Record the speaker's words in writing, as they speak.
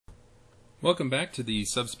Welcome back to the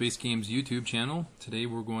Subspace Games YouTube channel. Today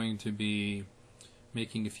we're going to be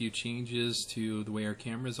making a few changes to the way our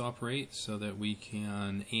cameras operate so that we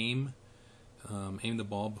can aim the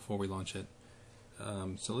ball before we launch it.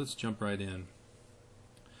 So let's jump right in.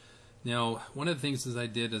 Now, one of the things that I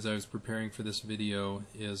did as I was preparing for this video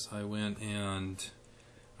is I went and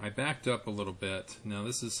I backed up a little bit. Now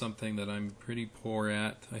this is something that I'm pretty poor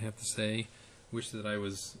at, I have to say. Wish that I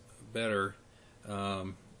was better.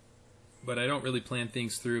 But I don't really plan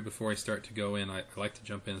things through before I start to go in. I like to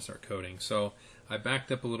jump in and start coding. So I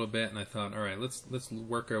backed up a little bit and I thought, all right, let's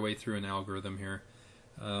work our way through an algorithm here.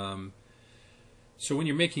 So when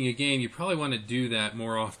you're making a game, you probably want to do that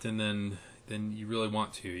more often than you really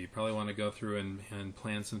want to. You probably want to go through and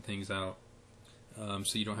plan some things out,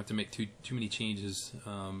 so you don't have to make too many changes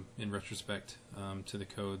in retrospect to the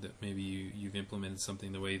code that maybe you've implemented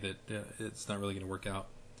something the way that it's not really going to work out.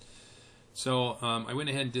 So I went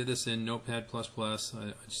ahead and did this in Notepad++.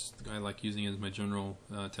 I like using it as my general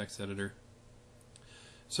text editor.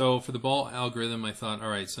 So for the ball algorithm, I thought, all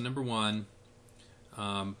right, so number one,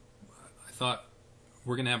 I thought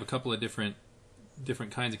we're going to have a couple of different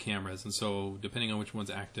kinds of cameras, and so depending on which one's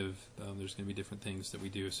active, there's going to be different things that we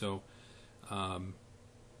do. So there's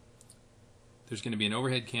going to be an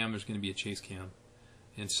overhead cam, there's going to be a chase cam.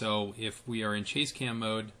 And so if we are in chase cam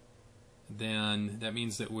mode, then that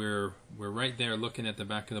means that we're right there looking at the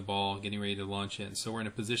back of the ball, getting ready to launch it, and so we're in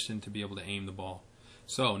a position to be able to aim the ball.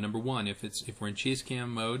 So number one, if we're in chase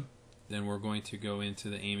cam mode, then we're going to go into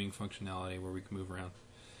the aiming functionality where we can move around.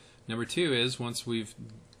 Number two is once we've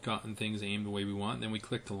gotten things aimed the way we want, then we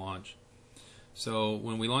click to launch. So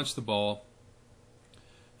when we launch the ball,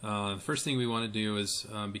 the first thing we want to do is,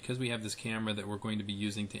 because we have this camera that we're going to be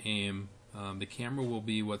using to aim, the camera will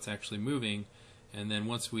be what's actually moving. And then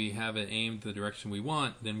once we have it aimed the direction we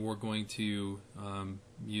want, then we're going to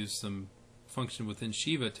use some function within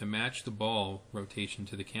ShiVa to match the ball rotation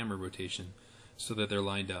to the camera rotation so that they're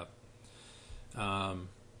lined up. And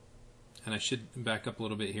I should back up a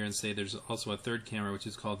little bit here and say there's also a third camera which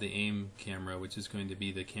is called the aim camera, which is going to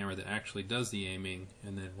be the camera that actually does the aiming,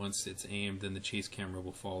 and then once it's aimed, then the chase camera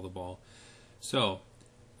will follow the ball. So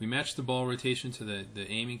we match the ball rotation to the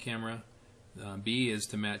aiming camera. B is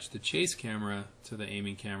to match the chase camera to the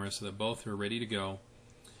aiming camera so that both are ready to go,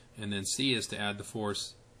 and then C is to add the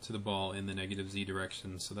force to the ball in the negative Z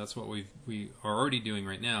direction. So that's what we are already doing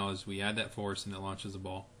right now, is we add that force and it launches the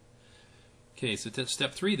ball. Okay, so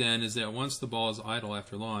step 3 then is that once the ball is idle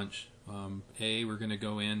after launch, A, we're going to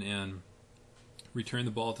go in and return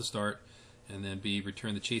the ball to start, and then B,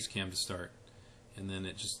 return the chase cam to start, and then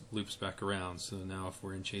it just loops back around. So now if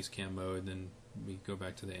we're in chase cam mode, then we go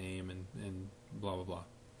back to the aim and blah blah blah.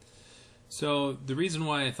 So the reason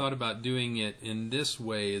why I thought about doing it in this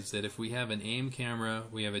way is that if we have an aim camera,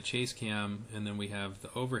 we have a chase cam, and then we have the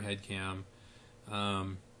overhead cam,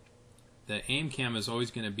 the aim cam is always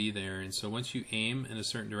going to be there. And so once you aim in a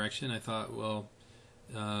certain direction, I thought, well,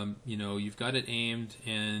 you know, you've got it aimed,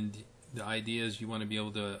 and the idea is you want to be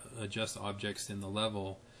able to adjust objects in the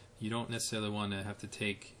level. You don't necessarily want to have to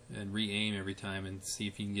take and re-aim every time and see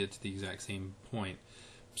if you can get to the exact same point.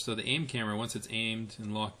 So the aim camera, once it's aimed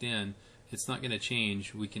and locked in, it's not going to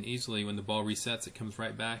change. We can easily, when the ball resets, it comes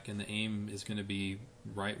right back, and the aim is going to be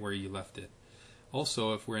right where you left it.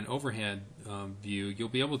 Also, if we're in overhead view, you'll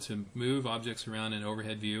be able to move objects around in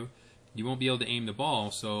overhead view. You won't be able to aim the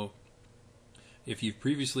ball, so if you've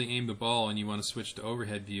previously aimed the ball and you want to switch to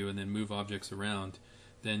overhead view and then move objects around,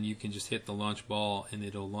 then you can just hit the launch ball and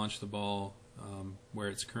it'll launch the ball where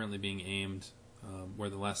it's currently being aimed, where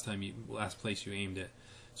the last place you aimed it.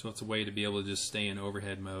 So it's a way to be able to just stay in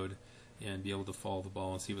overhead mode and be able to follow the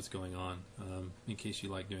ball and see what's going on, in case you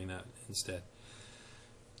like doing that instead.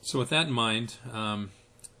 So with that in mind,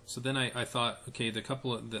 so then I thought, okay,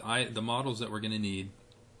 the models that we're going to need.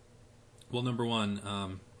 Well, number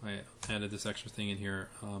one, I added this extra thing in here,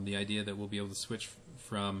 the idea that we'll be able to switch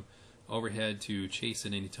from overhead to chase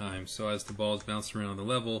at any time. So as the ball is bouncing around the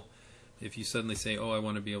level, if you suddenly say, oh, I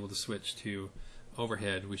want to be able to switch to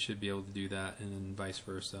overhead, we should be able to do that, and then vice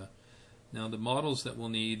versa. Now the models that we'll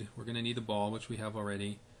need, we're going to need the ball, which we have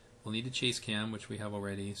already. We'll need the chase cam, which we have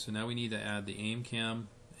already. So now we need to add the aim cam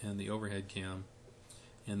and the overhead cam.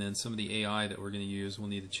 And then some of the AI that we're going to use, we'll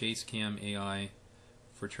need the chase cam AI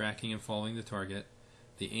for tracking and following the target,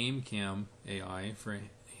 the aim cam AI for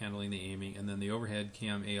handling the aiming, and then the overhead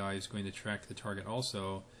cam AI is going to track the target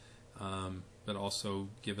also, but also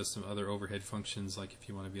give us some other overhead functions, like if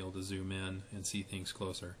you want to be able to zoom in and see things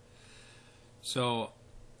closer. So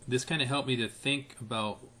this kind of helped me to think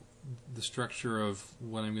about the structure of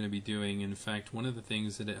what I'm going to be doing. In fact, one of the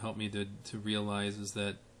things that it helped me to realize is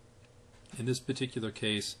that In this particular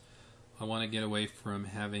case, I want to get away from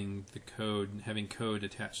having code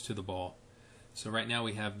attached to the ball. So right now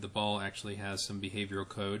we have the ball actually has some behavioral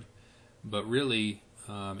code, but really,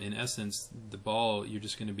 in essence, the ball, you're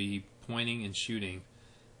just going to be pointing and shooting.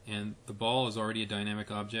 And the ball is already a dynamic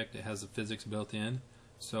object. It has the physics built in.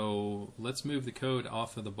 So let's move the code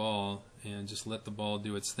off of the ball and just let the ball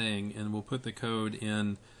do its thing. And we'll put the code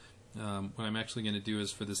in. What I'm actually going to do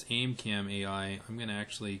is for this aim cam AI, I'm going to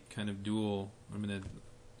actually kind of I'm going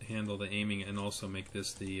to handle the aiming and also make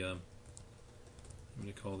this the, I'm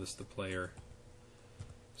going to call this the player.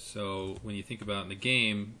 So when you think about in the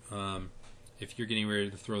game, if you're getting ready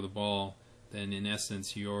to throw the ball, then in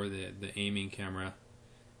essence you're the aiming camera,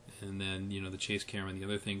 and then the chase camera and the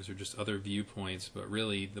other things are just other viewpoints, but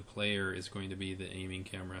really the player is going to be the aiming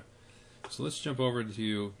camera. So let's jump over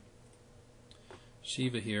to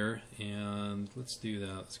ShiVa here, and let's do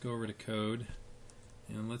that. Let's go over to code,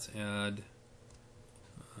 and let's add,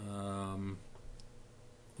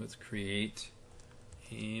 let's create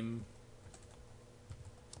aim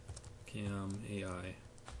cam AI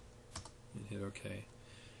and hit OK.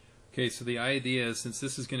 Okay, so the idea is, since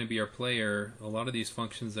this is going to be our player, a lot of these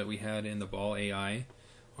functions that we had in the ball AI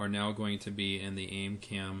are now going to be in the aim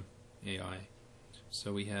cam AI.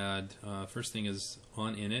 So we had, first thing is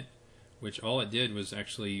on init, which all it did was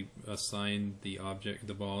actually assign the object,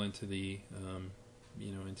 the ball, into the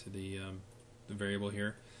the variable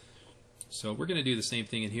here. So we're going to do the same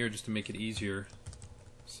thing in here just to make it easier.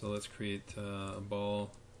 So let's create a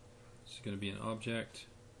ball. It's going to be an object.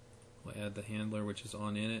 We'll add the handler, which is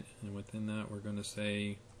on init, and within that we're going to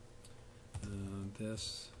say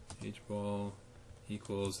this hball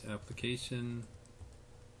equals application,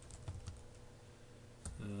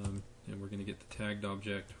 and we're going to get the tagged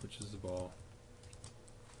object, which is the ball.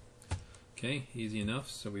 Okay, easy enough.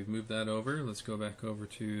 So we've moved that over. Let's go back over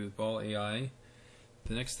to the ball AI.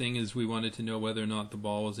 The next thing is we wanted to know whether or not the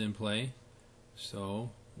ball was in play. So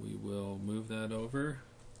we will move that over.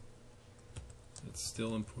 It's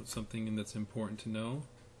still something that's important to know.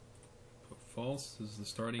 Put false is the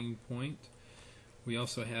starting point. We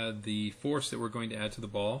also had the force that we're going to add to the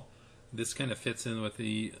ball. This kind of fits in with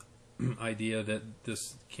the idea that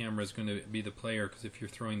this camera is going to be the player, because if you're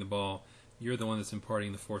throwing the ball, you're the one that's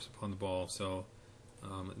imparting the force upon the ball. So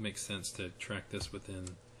it makes sense to track this within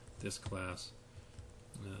this class.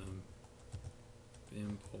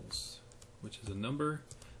 Impulse, which is a number.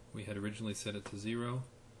 We had originally set it to 0.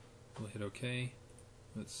 We'll hit OK.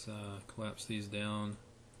 Let's collapse these down.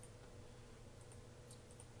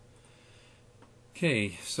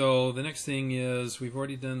 Okay, so the next thing is we've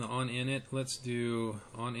already done the on init. Let's do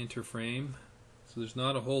on enter frame. So there's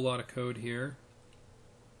not a whole lot of code here.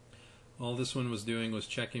 All this one was doing was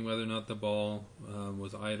checking whether or not the ball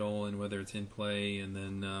was idle and whether it's in play, and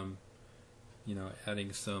then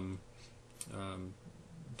adding some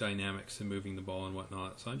dynamics and moving the ball and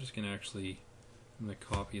whatnot. So I'm just going to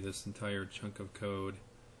copy this entire chunk of code.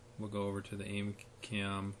 We'll go over to the aim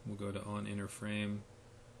cam, we'll go to on enter frame,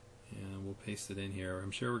 and we'll paste it in here.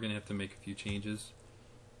 I'm sure we're going to have to make a few changes,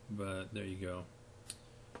 but there you go.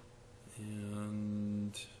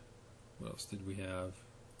 And what else did we have?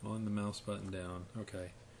 On the mouse button down.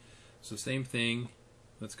 Okay, so same thing.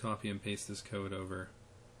 Let's copy and paste this code over.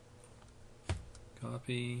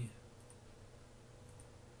 Copy,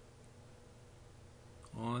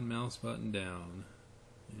 on mouse button down,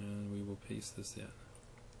 and we will paste this in.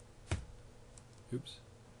 Oops,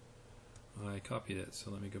 I copied it,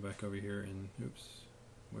 so let me go back over here and oops,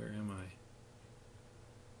 where am I?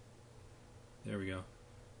 There we go.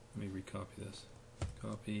 Let me recopy this.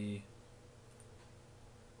 Copy,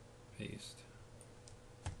 paste,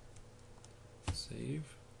 save,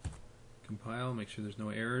 compile, make sure there's no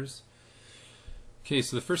errors. Okay,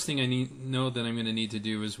 so the first thing I know that I'm going to need to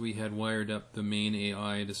do is we had wired up the main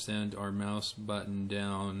AI to send our mouse button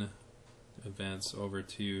down events over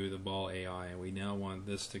to the ball AI, and we now want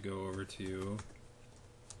this to go over to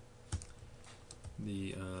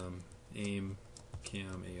the aim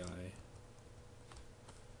cam AI.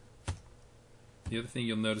 The other thing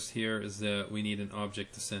you'll notice here is that we need an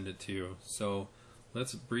object to send it to. So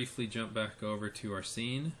let's briefly jump back over to our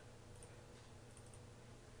scene.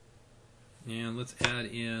 And let's add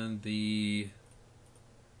in the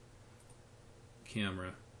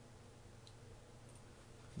camera.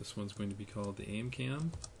 This one's going to be called the aim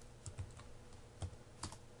cam.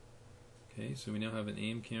 Okay, so we now have an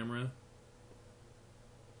aim camera.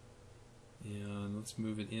 And let's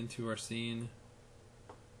move it into our scene.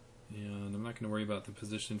 And I'm not going to worry about the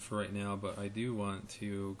position for right now, but I do want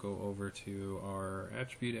to go over to our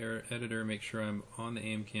attribute editor, make sure I'm on the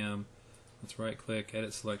aim cam. let's right click,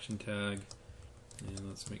 edit selection tag, and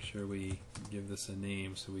let's make sure we give this a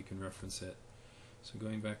name so we can reference it. So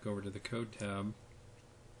going back over to the code tab,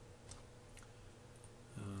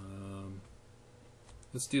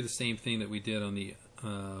 let's do the same thing that we did on the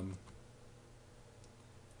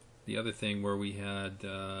other thing where we had,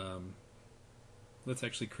 let's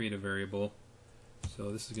actually create a variable.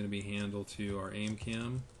 So this is going to be handle to our aim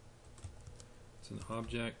cam. It's an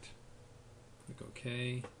object. Click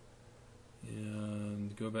OK.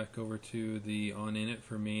 And go back over to the onInit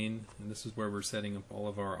for main, and this is where we're setting up all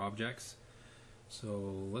of our objects.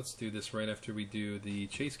 So let's do this right after we do the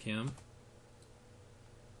chase cam.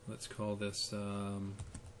 Let's call this aim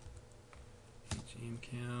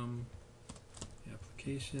cam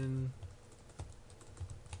application.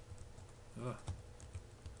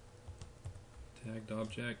 Tagged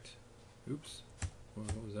object. Oops. Well,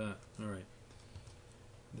 what was that? Alright.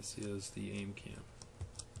 This is the aim cam.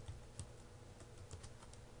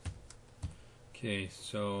 Okay,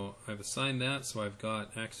 so I've assigned that, so I've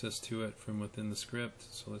got access to it from within the script.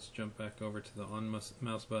 So let's jump back over to the on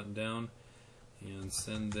mouse button down and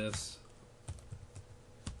send this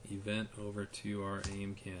event over to our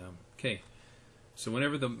aim cam. Okay, so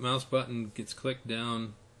whenever the mouse button gets clicked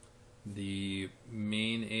down, the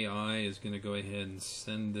main AI is going to go ahead and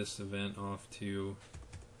send this event off to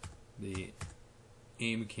the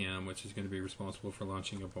aim cam, which is going to be responsible for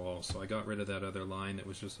launching a ball. So I got rid of that other line that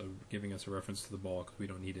was just giving us a reference to the ball because we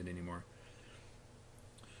don't need it anymore.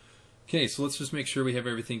 Okay, so let's just make sure we have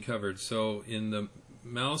everything covered. So in the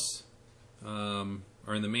mouse,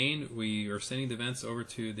 or in the main, we are sending the events over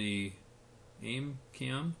to the aim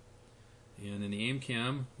cam, and in the aim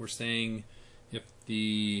cam we're saying if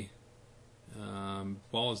the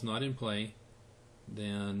ball is not in play,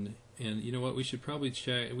 then, and you know what, we should probably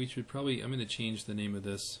check, I'm going to change the name of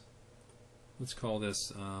this. Let's call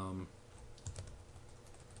this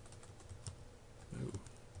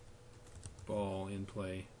ball in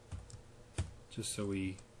play, just so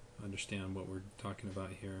we understand what we're talking about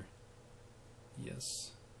here.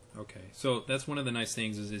 Yes. Okay, so that's one of the nice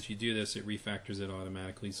things is you do this, it refactors it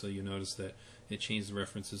automatically, so you notice that it changed the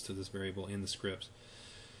references to this variable in the scripts.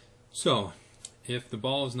 So if the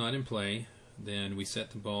ball is not in play, then we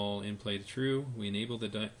set the ball in play to true, we enable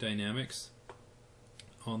the dynamics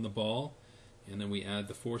on the ball, and then we add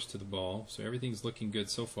the force to the ball. So everything's looking good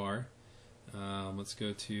so far. Let's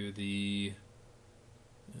go to the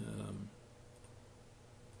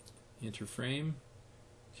enter frame.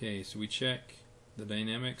 Okay, so we check the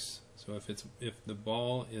dynamics. So if the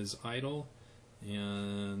ball is idle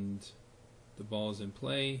and the ball is in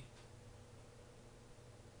play,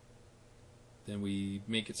 then we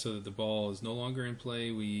make it so that the ball is no longer in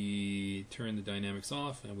play, we turn the dynamics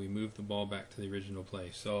off, and we move the ball back to the original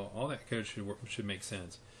play. So all that code should make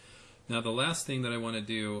sense. Now the last thing that I want to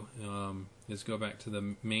do is go back to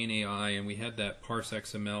the main AI, and we had that parse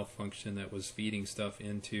XML function that was feeding stuff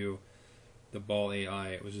into the ball AI.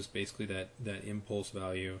 It was just basically that impulse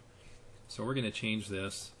value. So we're going to change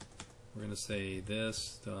this. We're going to say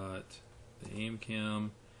this dot the aim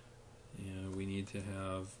cam, and we need to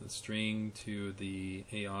have the string to the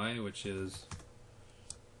AI, which is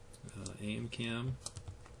aim cam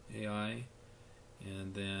AI,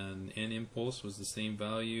 and then n impulse was the same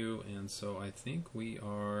value, and so I think we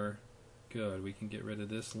are good. We can get rid of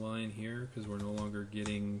this line here because we're no longer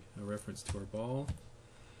getting a reference to our ball.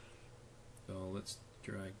 So let's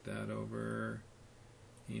drag that over,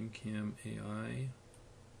 aim cam AI.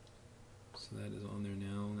 So that is on there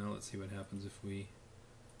now. Now let's see what happens if we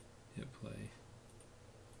hit play.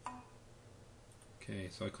 Okay,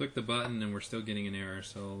 so I click the button and we're still getting an error,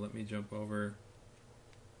 so let me jump over.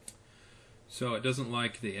 So it doesn't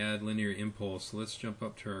like the add linear impulse, so let's jump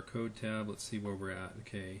up to our code tab. Let's see where we're at.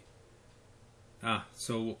 Okay.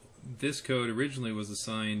 So this code originally was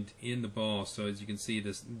assigned in the ball, so as you can see,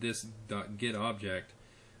 this .get object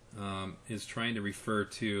is trying to refer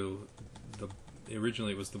to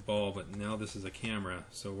originally it was the ball, but now this is a camera,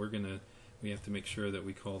 so we have to make sure that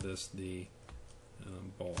we call this the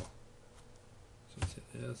ball. So let's hit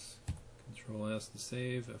S, Control S to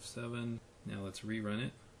save, F7. Now let's rerun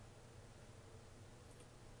it.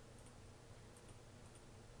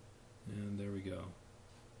 And there we go.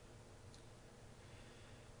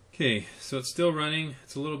 Okay, so it's still running.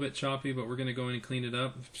 It's a little bit choppy, but we're going to go in and clean it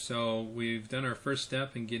up. So we've done our first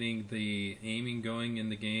step in getting the aiming going in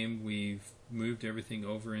the game. We've moved everything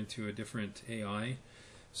over into a different AI.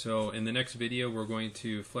 So in the next video, we're going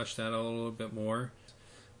to flesh that out a little bit more.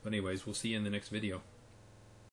 But anyways, we'll see you in the next video.